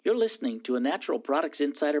You're listening to a Natural Products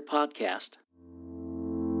Insider podcast.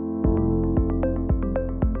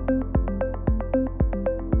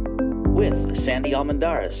 With Sandy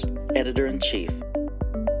Almendarez, Editor-in-Chief.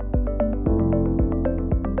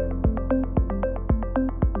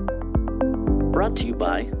 Brought to you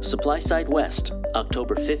by SupplySide West,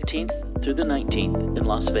 October 15th through the 19th in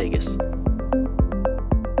Las Vegas.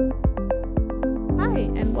 Hi,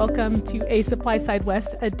 and welcome to a SupplySide West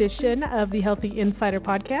edition of the Healthy Insider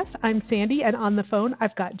podcast. I'm Sandy, and on the phone,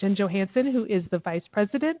 I've got Jen Johansson, who is the Vice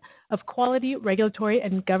President of Quality, Regulatory,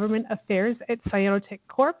 and Government Affairs at Cyanotech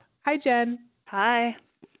Corp. Hi, Jen. Hi.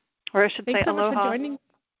 Or I should say aloha. Thanks so much for joining.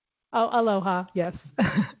 Oh, aloha, yes.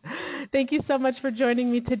 Thank you so much for joining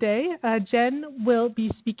me today. Jen will be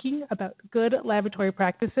speaking about good laboratory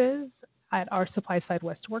practices at our SupplySide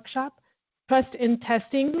West workshop. Trust in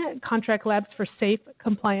Testing, Contract Labs for Safe,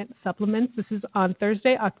 Compliant Supplements. This is on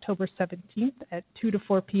Thursday, October 17th at 2 to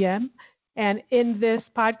 4 p.m. And in this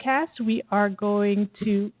podcast, we are going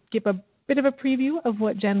to give a bit of a preview of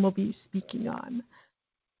what Jen will be speaking on.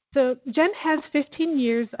 So Jen has 15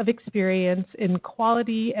 years of experience in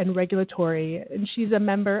quality and regulatory, and she's a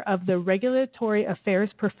member of the Regulatory Affairs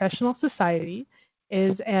Professional Society,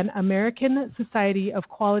 is an American Society of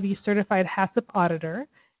Quality Certified HACCP Auditor,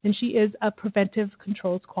 and she is a Preventive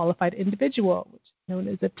Controls Qualified Individual, which is known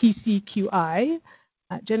as a PCQI.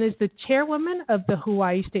 Jen is the chairwoman of the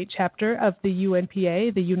Hawaii State Chapter of the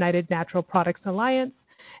UNPA, the United Natural Products Alliance,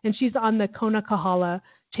 and she's on the Kona Kahala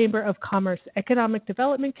Chamber of Commerce Economic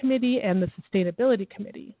Development Committee and the Sustainability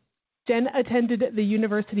Committee. Jen attended the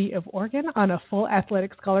University of Oregon on a full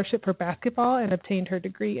athletic scholarship for basketball and obtained her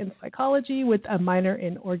degree in psychology with a minor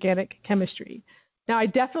in organic chemistry. Now, I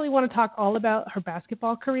definitely want to talk all about her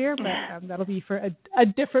basketball career, but that'll be for a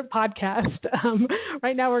different podcast.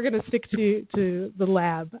 Right now, we're going to stick to the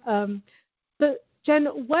lab. Jen,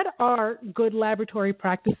 what are good laboratory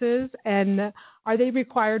practices, and are they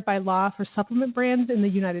required by law for supplement brands in the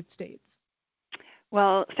United States?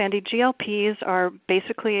 Well, Sandy, GLPs are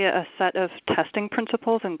basically a set of testing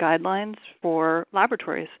principles and guidelines for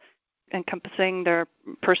laboratories, encompassing their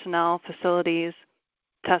personnel, facilities,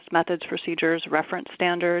 test methods, procedures, reference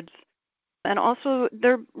standards, and also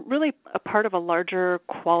they're really a part of a larger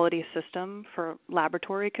quality system for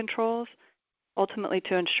laboratory controls, ultimately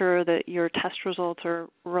to ensure that your test results are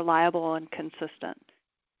reliable and consistent.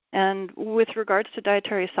 And with regards to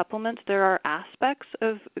dietary supplements, there are aspects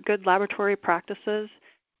of good laboratory practices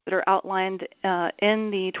that are outlined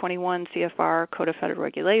in the 21 CFR Code of Federal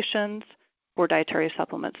Regulations for dietary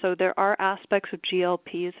supplements. So there are aspects of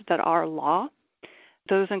GLPs that are law.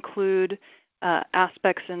 Those include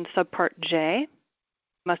aspects in Subpart J,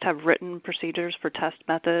 must have written procedures for test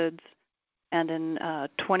methods, and in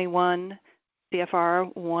 21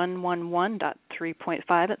 CFR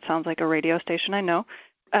 111.3.5, it sounds like a radio station, I know,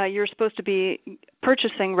 you're supposed to be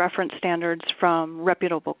purchasing reference standards from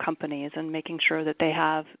reputable companies and making sure that they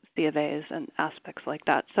have C of A's and aspects like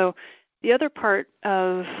that. So the other part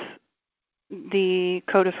of the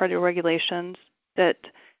Code of Federal Regulations that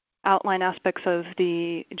outline aspects of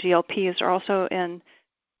the GLPs are also in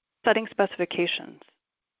setting specifications.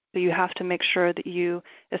 So you have to make sure that you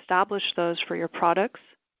establish those for your products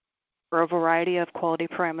for a variety of quality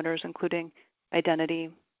parameters, including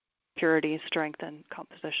identity, purity, strength, and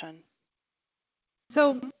composition.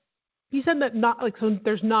 So you said that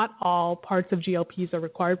there's not all parts of GLPs are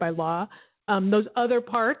required by law. Those other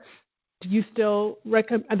parts, do you still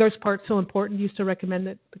recommend? Are those parts still important? Do you still recommend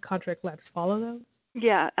that the contract labs follow those?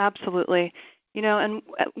 Yeah, absolutely. You know, and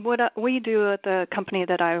what we do at the company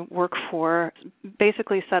that I work for,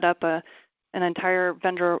 basically set up an entire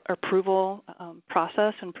vendor approval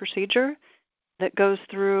process and procedure that goes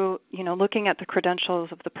through, you know, looking at the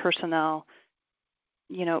credentials of the personnel,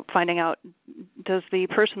 you know, finding out, does the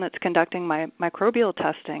person that's conducting my microbial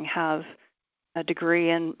testing have a degree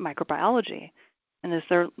in microbiology? And is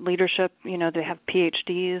their leadership, you know, they have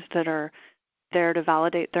PhDs that are there to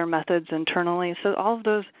validate their methods internally? So all of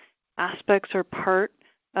those aspects are part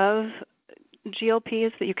of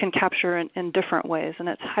GLPs that you can capture in different ways, and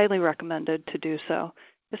it's highly recommended to do so,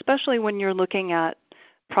 especially when you're looking at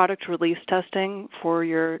product release testing for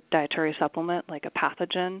your dietary supplement, like a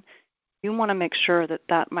pathogen. You want to make sure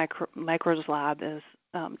that micros lab is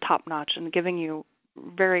top-notch and giving you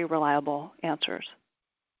very reliable answers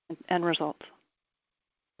and results.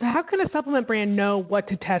 How can a supplement brand know what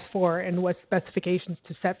to test for and what specifications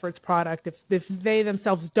to set for its product if they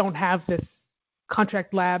themselves don't have this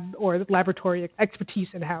contract lab or laboratory expertise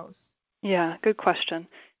in-house? Yeah, good question.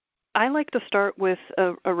 I like to start with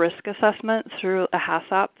a risk assessment through a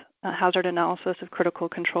HACCP, a hazard analysis of critical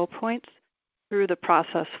control points. through the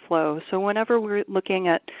process flow. So whenever we're looking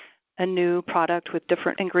at a new product with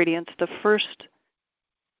different ingredients, the first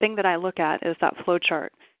thing that I look at is that flow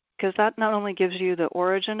chart, because that not only gives you the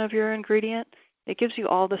origin of your ingredient, it gives you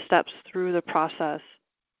all the steps through the process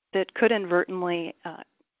that could inadvertently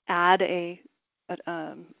add an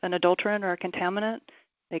adulterant or a contaminant.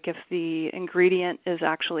 Like if the ingredient is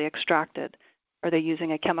actually extracted, are they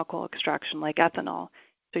using a chemical extraction like ethanol?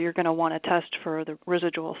 So you're going to want to test for the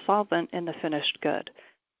residual solvent in the finished good.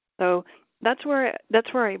 So that's where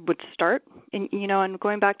I would start. And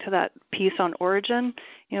going back to that piece on origin,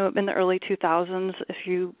 in the early 2000s, if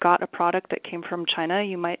you got a product that came from China,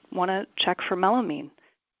 you might want to check for melamine.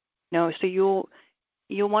 So you'll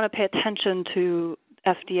want to pay attention to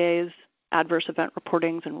FDA's adverse event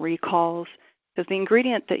reportings and recalls, because the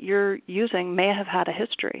ingredient that you're using may have had a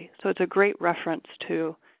history. So it's a great reference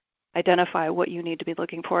to identify what you need to be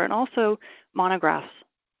looking for. And also monographs.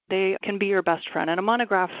 They can be your best friend. And a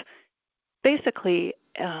monograph, basically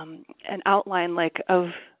an outline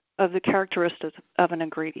of the characteristics of an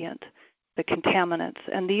ingredient, the contaminants.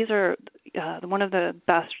 And these are one of the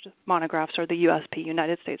best monographs are the USP,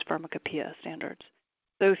 United States Pharmacopoeia standards.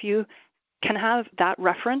 So if you can have that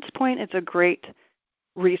reference point, it's a great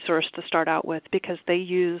resource to start out with, because they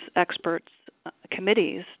use experts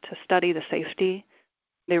committees to study the safety.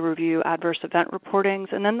 They review adverse event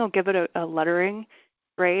reportings, and then they'll give it a lettering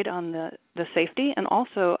grade on the safety, and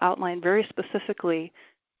also outline very specifically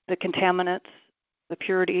the contaminants, the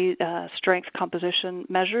purity, strength, composition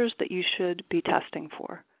measures that you should be testing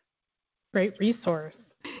for. Great resource.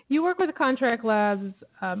 You work with contract labs,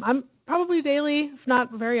 I'm probably daily, if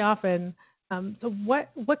not very often. So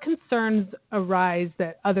what concerns arise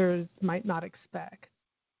that others might not expect?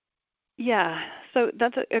 Yeah, so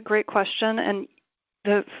that's a great question. And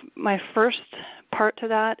my first part to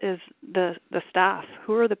that is the staff.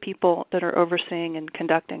 Who are the people that are overseeing and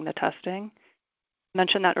conducting the testing? I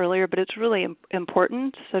mentioned that earlier, but it's really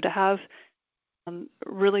important. So to have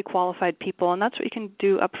really qualified people, and that's what you can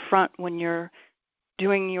do up front when you're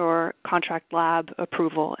doing your contract lab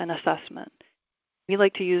approval and assessment. We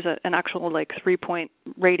like to use an actual 3-point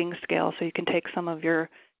rating scale, so you can take some of your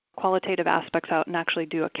qualitative aspects out and actually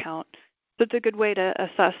do a count. So it's a good way to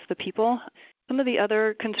assess the people. Some of the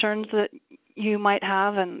other concerns that you might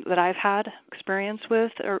have and that I've had experience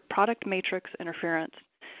with are product matrix interference.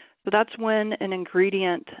 So that's when an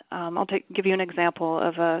ingredient, I'll give you an example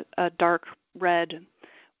of a dark red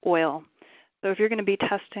oil. So if you're going to be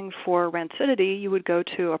testing for rancidity, you would go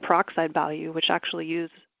to a peroxide value, which actually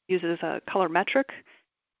uses a colorimetric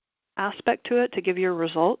aspect to it to give your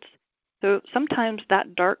results. So sometimes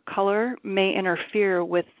that dark color may interfere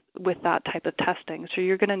with that type of testing. So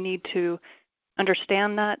you're going to need to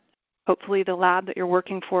understand that. Hopefully the lab that you're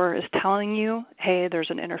working for is telling you, hey,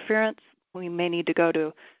 there's an interference. We may need to go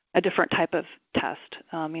to a different type of test,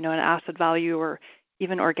 an acid value or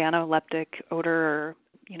even organoleptic odor or,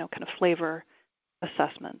 kind of flavor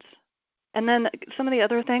assessments. And then some of the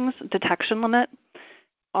other things, detection limit,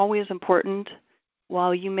 always important.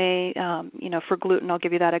 While you may, for gluten, I'll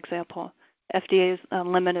give you that example. FDA's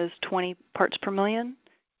limit is 20 parts per million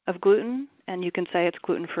of gluten, and you can say it's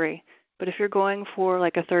gluten-free. But if you're going for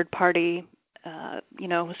a third-party,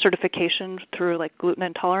 certification through gluten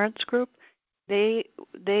intolerance group, they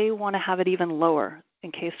want to have it even lower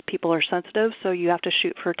in case people are sensitive. So you have to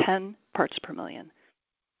shoot for 10 parts per million.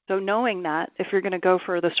 So knowing that, if you're going to go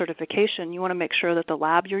for the certification, you want to make sure that the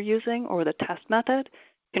lab you're using or the test method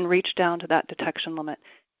can reach down to that detection limit.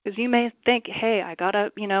 Because you may think, hey, I got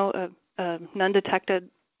a non-detected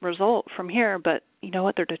result from here, but you know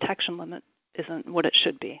what, their detection limit isn't what it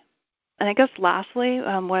should be. And I guess lastly,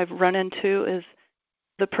 what I've run into is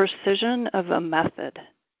the precision of a method.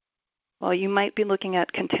 Well, you might be looking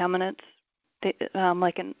at contaminants,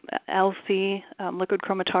 like an LC, liquid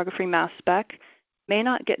chromatography mass spec, may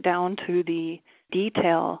not get down to the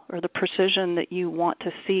detail or the precision that you want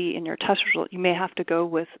to see in your test result. You may have to go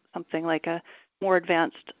with something like a more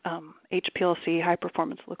advanced HPLC,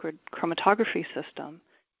 high-performance liquid chromatography system,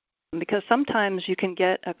 because sometimes you can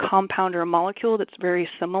get a compound or a molecule that's very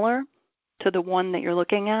similar to the one that you're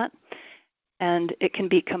looking at, and it can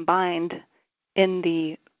be combined in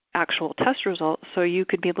the actual test result. So you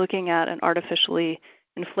could be looking at an artificially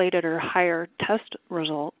inflated or higher test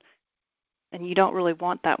result, and you don't really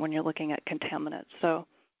want that when you're looking at contaminants. So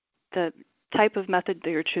the type of method that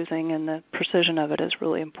you're choosing and the precision of it is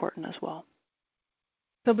really important as well.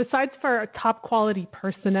 So besides for top quality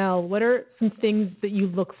personnel, what are some things that you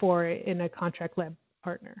look for in a contract lab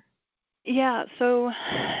partner? Yeah, so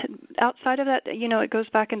outside of that, it goes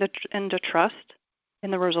back into trust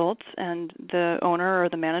in the results and the owner or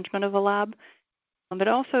the management of the lab. but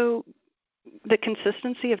also the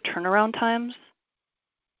consistency of turnaround times.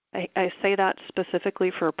 I say that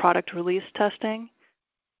specifically for product release testing.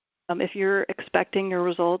 If you're expecting your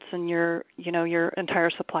results and your entire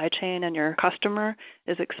supply chain and your customer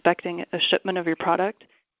is expecting a shipment of your product,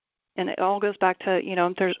 and it all goes back to,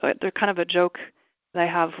 there's kind of a joke that I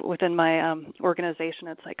have within my organization.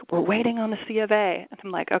 It's like, we're waiting on the C of A. And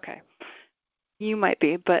I'm like, okay, you might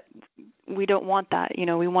be, but we don't want that.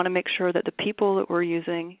 We want to make sure that the people that we're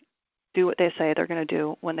using do what they say they're going to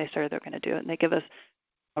do when they say they're going to do it, and they give us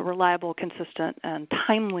a reliable, consistent, and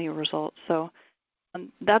timely result. So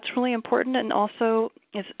that's really important, and also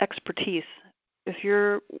is expertise. If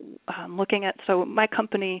you're looking at, so my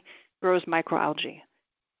company grows microalgae,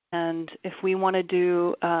 and if we want to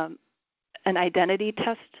do an identity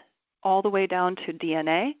test all the way down to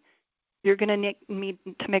DNA, you're going to need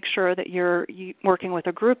to make sure that you're working with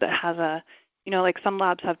a group that has like some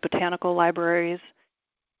labs have botanical libraries.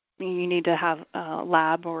 You need to have a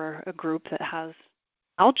lab or a group that has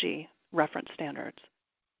algae reference standards.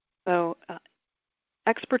 So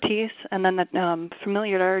expertise, and then the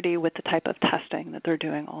familiarity with the type of testing that they're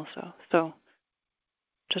doing also. So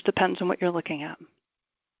it just depends on what you're looking at.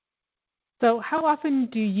 So how often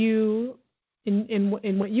do you, in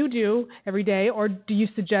what you do every day, or do you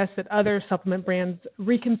suggest that other supplement brands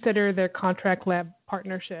reconsider their contract lab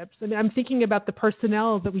partnerships? And I'm thinking about the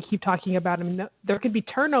personnel that we keep talking about. I mean, there could be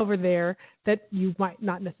turnover there that you might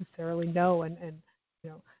not necessarily know, and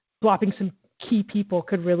dropping some key people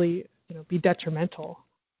could really be detrimental.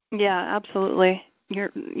 Yeah, absolutely.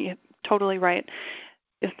 You're totally right.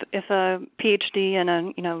 If a PhD in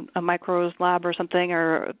a micros lab or something,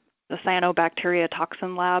 or the cyanobacteria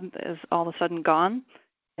toxin lab is all of a sudden gone,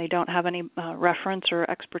 they don't have any reference or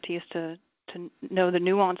expertise to know the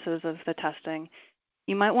nuances of the testing,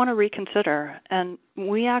 you might want to reconsider. And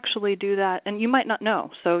we actually do that, and you might not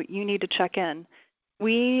know, so you need to check in.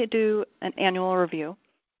 We do an annual review.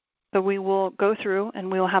 So we will go through and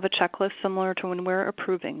we will have a checklist similar to when we're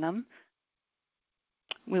approving them.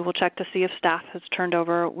 We will check to see if staff has turned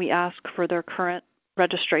over. We ask for their current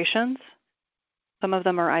registrations. Some of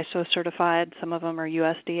them are ISO certified, some of them are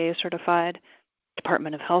USDA certified,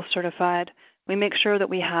 Department of Health certified. We make sure that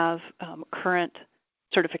we have current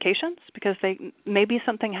certifications, because maybe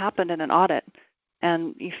something happened in an audit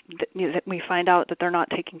and we find out that they're not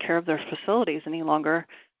taking care of their facilities any longer.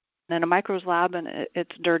 In a micros lab and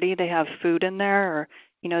it's dirty, they have food in there,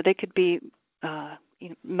 or they could be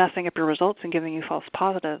messing up your results and giving you false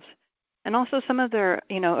positives. And also some of their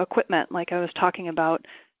equipment, like I was talking about,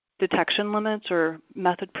 detection limits or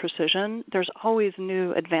method precision. There's always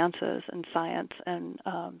new advances in science and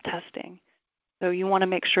testing. So you want to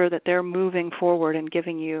make sure that they're moving forward and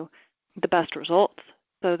giving you the best results.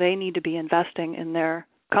 So they need to be investing in their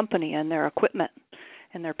company and their equipment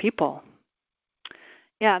and their people.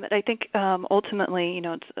 Yeah, but I think ultimately,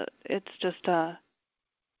 it's just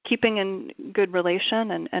keeping in good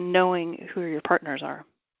relation and knowing who your partners are.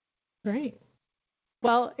 Great.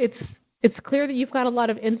 Well, it's clear that you've got a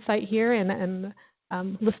lot of insight here, and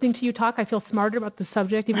listening to you talk, I feel smarter about the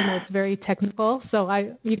subject, even though it's very technical. So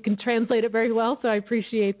you can translate it very well, so I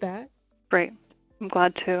appreciate that. Great. I'm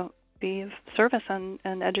glad to be of service and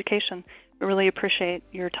education. I really appreciate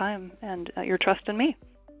your time and your trust in me.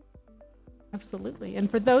 Absolutely.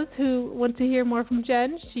 And for those who want to hear more from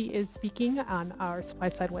Jen, she is speaking on our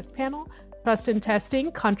Supply Side West panel, Trust in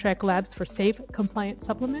Testing, Contract Labs for Safe, Compliant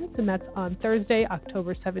Supplements, and that's on Thursday,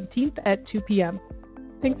 October 17th at 2 p.m.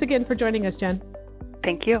 Thanks again for joining us, Jen.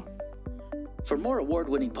 Thank you. For more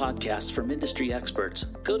award-winning podcasts from industry experts,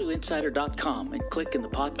 go to insider.com and click in the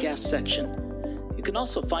podcast section. You can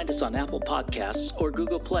also find us on Apple Podcasts or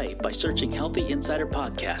Google Play by searching Healthy Insider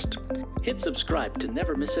Podcast. Hit subscribe to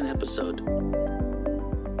never miss an episode.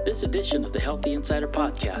 This edition of the Healthy Insider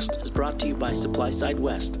Podcast is brought to you by Supply Side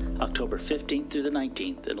West, October 15th through the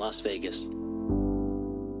 19th in Las Vegas.